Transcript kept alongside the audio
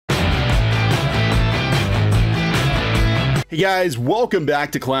Hey guys, welcome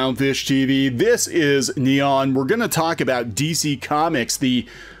back to CLOWNFISH TV. This is Kneon. We're going to talk about DC Comics, the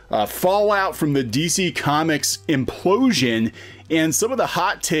fallout from the DC Comics implosion, and some of the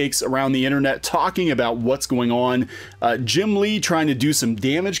hot takes around the internet talking about what's going on. Jim Lee trying to do some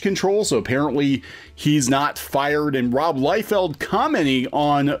damage control, so apparently he's not fired, and Rob Liefeld commenting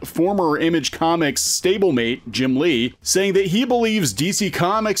on former Image Comics stablemate Jim Lee, saying that he believes DC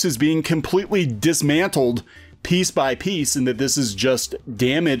Comics is being completely dismantled piece by piece and that this is just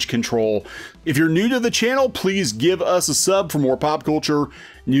damage control. If you're new to the channel, please give us a sub for more pop culture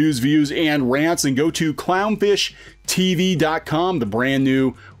news, views, and rants, and go to clownfishtv.com, the brand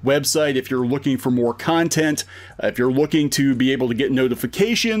new website if you're looking for more content. If you're looking to be able to get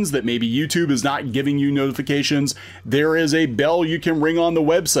notifications that maybe YouTube is not giving you notifications, there is a bell you can ring on the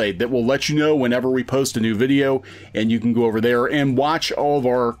website that will let you know whenever we post a new video, and you can go over there and watch all of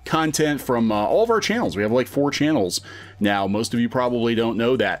our content from all of our channels. We have like 4 channels now. Most of you probably don't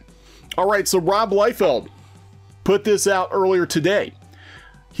know that. All right, so Rob Liefeld put this out earlier today.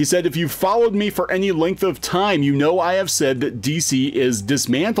 He said, if you've followed me for any length of time, you know I have said that DC is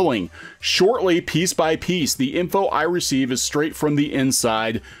dismantling. Shortly, piece by piece, the info I receive is straight from the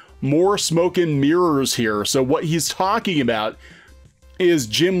inside. More smoke and mirrors here. So what he's talking about is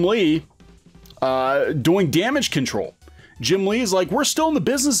Jim Lee doing damage control. Jim Lee is like, we're still in the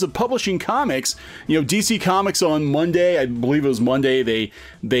business of publishing comics. You know, DC Comics on Monday, I believe it was Monday,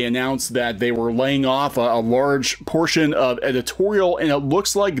 they announced that they were laying off a large portion of editorial, and it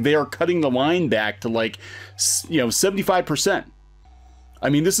looks like they are cutting the line back to like, 75%. I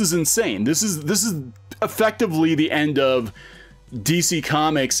mean, this is insane. This is effectively the end of DC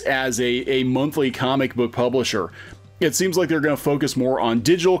Comics as a monthly comic book publisher. It seems like they're going to focus more on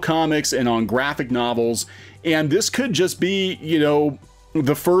digital comics and on graphic novels, and this could just be,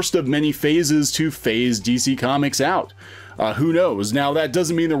 the first of many phases to phase DC Comics out. Who knows? Now, that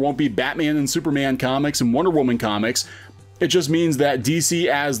doesn't mean there won't be Batman and Superman comics and Wonder Woman comics. It just means that DC,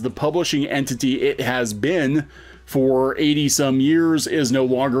 as the publishing entity it has been for 80-some years, is no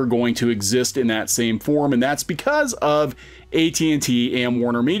longer going to exist in that same form, and that's because of AT&T and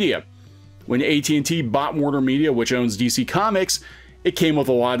Warner Media. When AT&T bought Warner Media, which owns DC Comics, it came with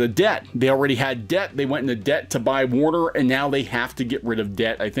a lot of debt. They already had debt. They went into debt to buy Warner, and now they have to get rid of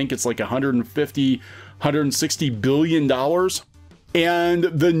debt. I think it's like $160 billion. And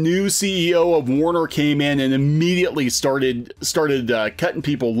the new CEO of Warner came in and immediately started cutting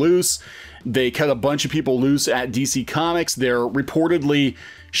people loose. They cut a bunch of people loose at DC Comics. They're reportedly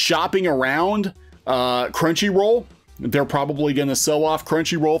shopping around Crunchyroll. They're probably going to sell off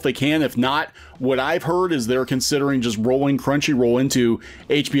Crunchyroll if they can. If not, what I've heard is they're considering just rolling Crunchyroll into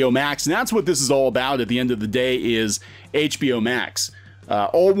HBO Max. And that's what this is all about at the end of the day, is HBO Max.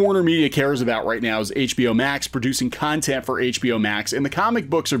 All Warner Media cares about right now is HBO Max, producing content for HBO Max. And the comic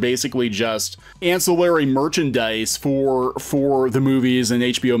books are basically just ancillary merchandise for the movies and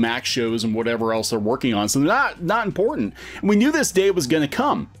HBO Max shows and whatever else they're working on. So they're not important. And we knew this day was going to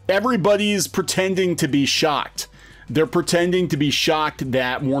come. Everybody's pretending to be shocked. They're pretending to be shocked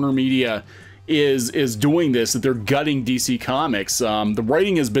that Warner Media is doing this, that they're gutting DC Comics. The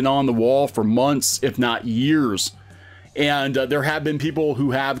writing has been on the wall for months, if not years. And there have been people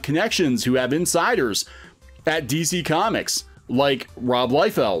who have connections, who have insiders at DC Comics, like Rob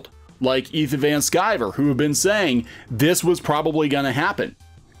Liefeld, like Ethan Van Sciver, who have been saying this was probably going to happen.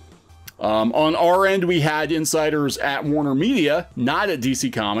 On our end, we had insiders at Warner Media, not at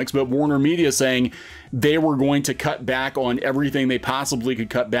DC Comics, but Warner Media saying they were going to cut back on everything they possibly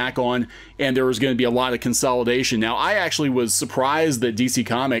could cut back on, and there was going to be a lot of consolidation. Now, I actually was surprised that DC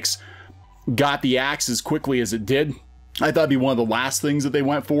Comics got the axe as quickly as it did. I thought it'd be one of the last things that they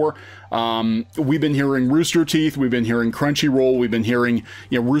went for. We've been hearing Rooster Teeth, we've been hearing Crunchyroll, we've been hearing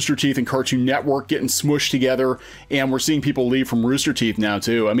Rooster Teeth and Cartoon Network getting smushed together, and we're seeing people leave from Rooster Teeth now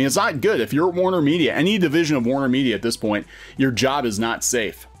too. I mean, it's not good. If you're at Warner Media, any division of Warner Media at this point, your job is not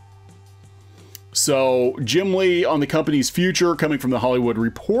safe. So Jim Lee on the company's future, coming from the Hollywood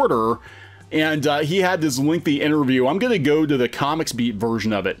Reporter, and he had this lengthy interview. I'm going to go to the Comics Beat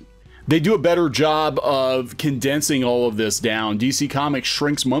version of it. They do a better job of condensing all of this down. DC Comics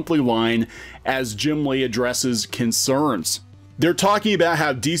shrinks monthly line as Jim Lee addresses concerns. They're talking about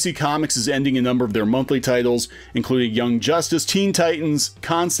how DC Comics is ending a number of their monthly titles, including Young Justice, Teen Titans,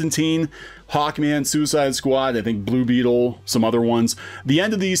 Constantine, Hawkman, Suicide Squad, I think Blue Beetle, some other ones. The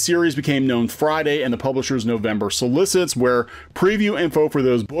end of these series became known Friday, and the publisher's November solicits, where preview info for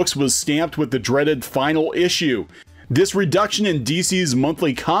those books was stamped with the dreaded final issue. This reduction in DC's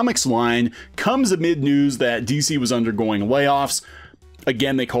monthly comics line comes amid news that DC was undergoing layoffs.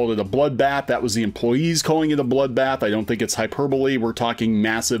 Again, they called it a bloodbath. That was the employees calling it a bloodbath. I don't think it's hyperbole. We're talking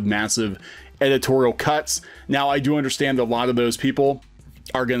massive, massive editorial cuts. Now, I do understand that a lot of those people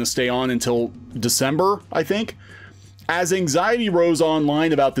are going to stay on until December, I think. As anxiety rose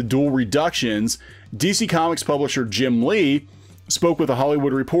online about the dual reductions, DC Comics publisher Jim Lee spoke with a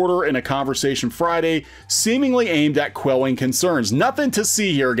Hollywood Reporter in a conversation Friday, seemingly aimed at quelling concerns. Nothing to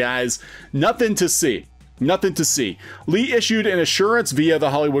see here, guys. Nothing to see. Nothing to see. Lee issued an assurance via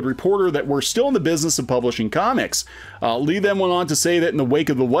the Hollywood Reporter that we're still in the business of publishing comics. Lee then went on to say that in the wake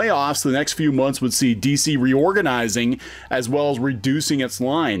of the layoffs, the next few months would see DC reorganizing as well as reducing its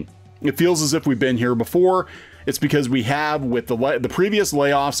line. It feels as if we've been here before. It's because we have with the previous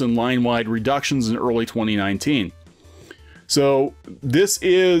layoffs and line-wide reductions in early 2019. So this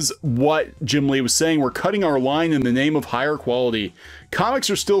is what Jim Lee was saying. We're cutting our line in the name of higher quality. Comics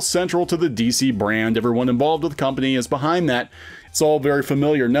are still central to the DC brand. Everyone involved with the company is behind that. It's all very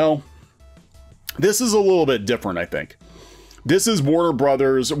familiar. No, this is a little bit different, I think. This is Warner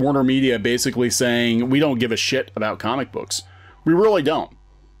Brothers, Warner Media basically saying, we don't give a shit about comic books. We really don't.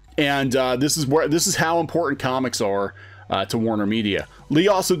 And this is how important comics are to Warner Media. Lee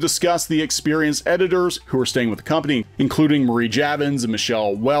also discussed the experienced editors who are staying with the company, including Marie Javins and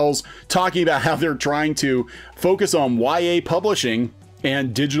Michelle Wells, talking about how they're trying to focus on YA publishing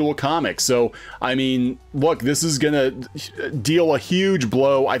and digital comics. So, I mean, look, this is going to deal a huge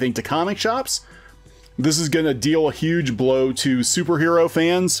blow, I think, to comic shops. This is going to deal a huge blow to superhero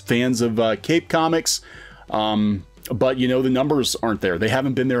fans of Cape Comics. But, you know, the numbers aren't there. They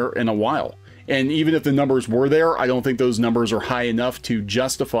haven't been there in a while. And even if the numbers were there, I don't think those numbers are high enough to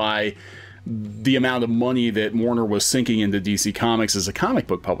justify the amount of money that Warner was sinking into DC Comics as a comic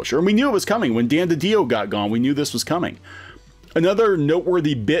book publisher. And we knew it was coming. When Dan DiDio got gone, we knew this was coming. Another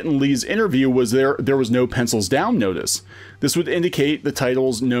noteworthy bit in Lee's interview was there was no pencils down notice. This would indicate the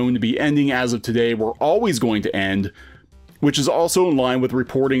titles known to be ending as of today were always going to end, which is also in line with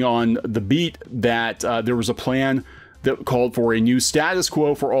reporting on The Beat that there was a plan that called for a new status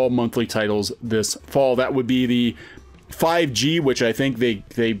quo for all monthly titles this fall. That would be the 5G, which I think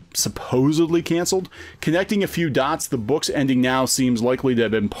they supposedly canceled. Connecting a few dots, the books ending now seems likely to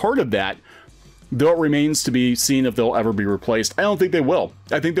have been part of that, though it remains to be seen if they'll ever be replaced. I don't think they will.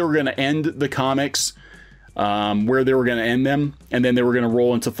 I think they were going to end the comics where they were going to end them, and then they were going to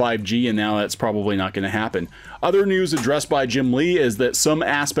roll into 5G, and now that's probably not going to happen. Other news addressed by Jim Lee is that some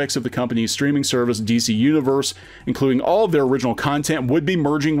aspects of the company's streaming service, DC Universe, including all of their original content, would be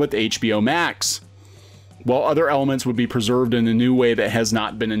merging with HBO Max, while other elements would be preserved in a new way that has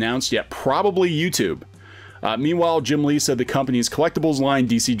not been announced yet, probably YouTube. Meanwhile, Jim Lee said the company's collectibles line,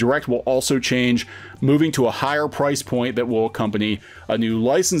 DC Direct, will also change, moving to a higher price point that will accompany a new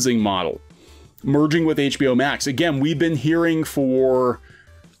licensing model. Merging with HBO Max. Again, we've been hearing for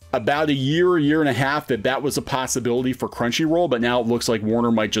about a year and a half that was a possibility for Crunchyroll, but now it looks like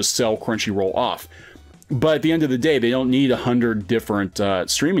Warner might just sell Crunchyroll off. But at the end of the day, they don't need 100 different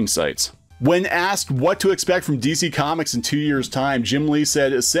streaming sites. When asked what to expect from DC Comics in 2 years' time, Jim Lee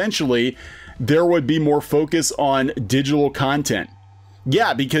said essentially there would be more focus on digital content.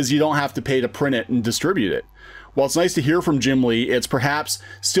 Yeah, because you don't have to pay to print it and distribute it. While it's nice to hear from Jim Lee, it's perhaps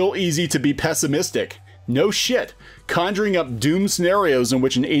still easy to be pessimistic. No shit. Conjuring up doomed scenarios in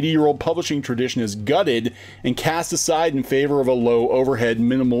which an 80-year-old publishing tradition is gutted and cast aside in favor of a low-overhead,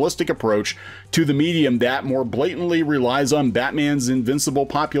 minimalistic approach to the medium that more blatantly relies on Batman's invincible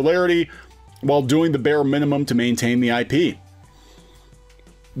popularity while doing the bare minimum to maintain the IP.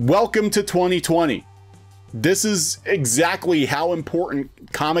 Welcome to 2020. This is exactly how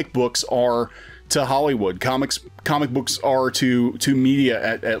important comic books are to Hollywood. Comic books are to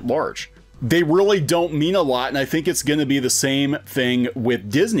media at large. They really don't mean a lot, and I think it's going to be the same thing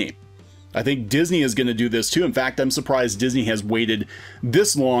with Disney. I think Disney is going to do this too. In fact, I'm surprised Disney has waited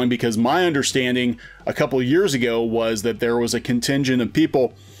this long, because my understanding a couple of years ago was that there was a contingent of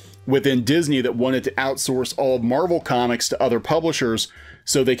people within Disney that wanted to outsource all of Marvel comics to other publishers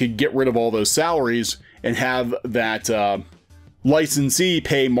so they could get rid of all those salaries and have that licensee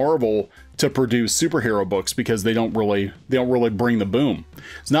pay Marvel to produce superhero books, because they don't really bring the boom.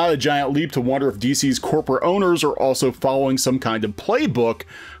 It's not a giant leap to wonder if DC's corporate owners are also following some kind of playbook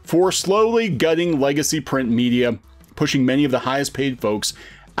for slowly gutting legacy print media, pushing many of the highest paid folks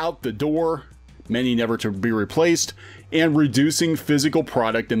out the door, many never to be replaced, and reducing physical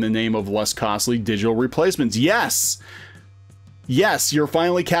product in the name of less costly digital replacements. Yes, you're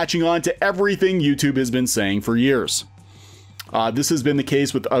finally catching on to everything YouTube has been saying for years. This has been the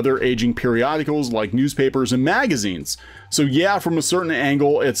case with other aging periodicals like newspapers and magazines. So yeah, from a certain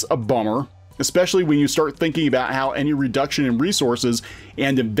angle, it's a bummer. especially when you start thinking about how any reduction in resources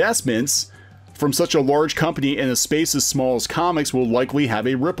and investments from such a large company in a space as small as comics will likely have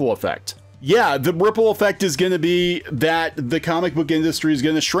a ripple effect. Yeah, the ripple effect is going to be that the comic book industry is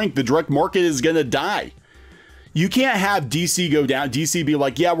going to shrink. The direct market is going to die. You can't have DC go down. DC be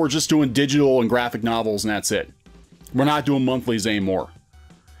like, yeah, we're just doing digital and graphic novels and that's it. We're not doing monthlies anymore.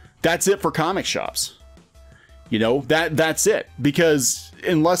 That's it for comic shops. You know, that's it. Because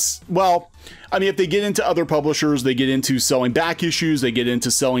unless, well, I mean, if they get into other publishers, they get into selling back issues, they get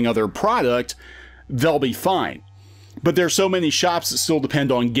into selling other product, they'll be fine. But there's so many shops that still depend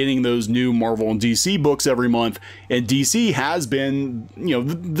on getting those new Marvel and DC books every month. And DC has been, you know,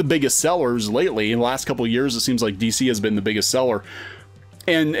 the biggest sellers lately. In the last couple of years, it seems like DC has been the biggest seller.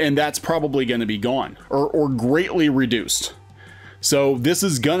 And that's probably going to be gone or greatly reduced. So this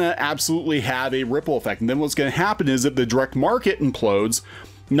is going to absolutely have a ripple effect. And then what's going to happen is if the direct market implodes,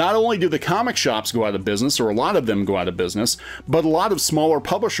 not only do the comic shops go out of business, or a lot of them go out of business, but a lot of smaller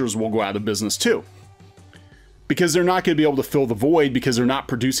publishers will go out of business too. Because they're not going to be able to fill the void because they're not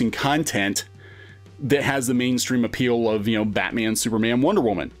producing content that has the mainstream appeal of, you know, Batman, Superman, Wonder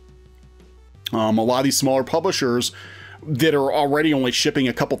Woman. A lot of these smaller publishers that are already only shipping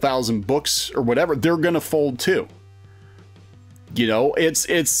a couple thousand books or whatever, they're going to fold too. You know, this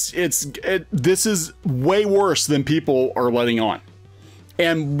is way worse than people are letting on.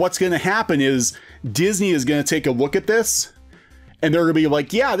 And what's going to happen is Disney is going to take a look at this and they're going to be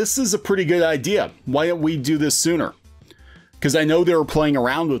like, yeah, this is a pretty good idea. Why don't we do this sooner? Because I know they were playing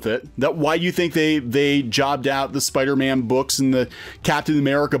around with it. Why do you think they jobbed out the Spider-Man books and the Captain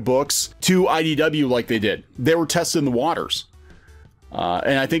America books to IDW like they did? They were testing the waters.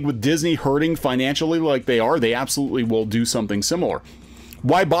 And I think with Disney hurting financially like they are, they absolutely will do something similar.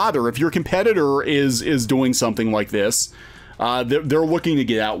 Why bother? If your competitor is doing something like this, they're looking to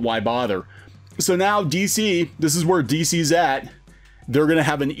get out, why bother? So now DC, this is where DC's at. They're going to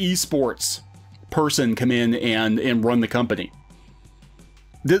have an esports person come in and run the company.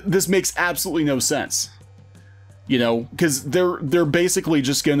 This makes absolutely no sense. You know, because they're basically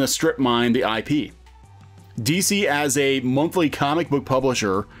just going to strip mine the IP. DC as a monthly comic book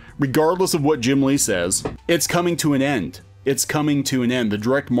publisher, regardless of what Jim Lee says, it's coming to an end. It's coming to an end. The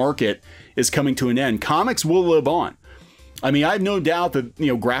direct market is coming to an end. Comics will live on. I mean, I have no doubt that, you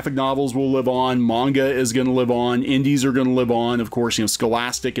know, graphic novels will live on, manga is going to live on, indies are going to live on, of course, you know,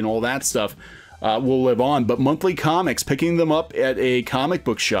 Scholastic and all that stuff will live on, but monthly comics, picking them up at a comic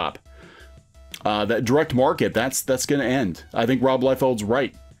book shop, that direct market, that's going to end. I think Rob Liefeld's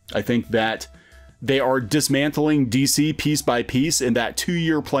right. I think that they are dismantling DC piece by piece, and that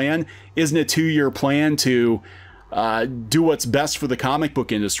 2-year plan isn't a 2-year plan to do what's best for the comic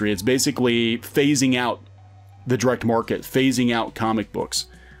book industry. It's basically phasing out the direct market, phasing out comic books.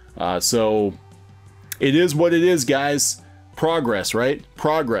 So it is what it is, guys. Progress, right?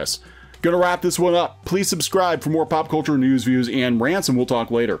 Progress. Gonna wrap this one up. Please subscribe for more pop culture news, views, and rants, and we'll talk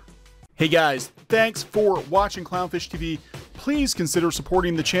later. Hey guys, thanks for watching Clownfish TV. Please consider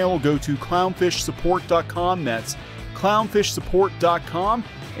supporting the channel. Go to clownfishsupport.com. That's clownfishsupport.com.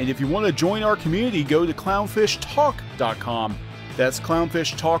 And if you want to join our community, go to clownfishtalk.com. That's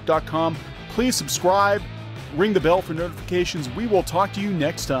clownfishtalk.com. Please subscribe. Ring the bell for notifications. We will talk to you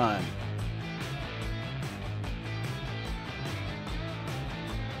next time.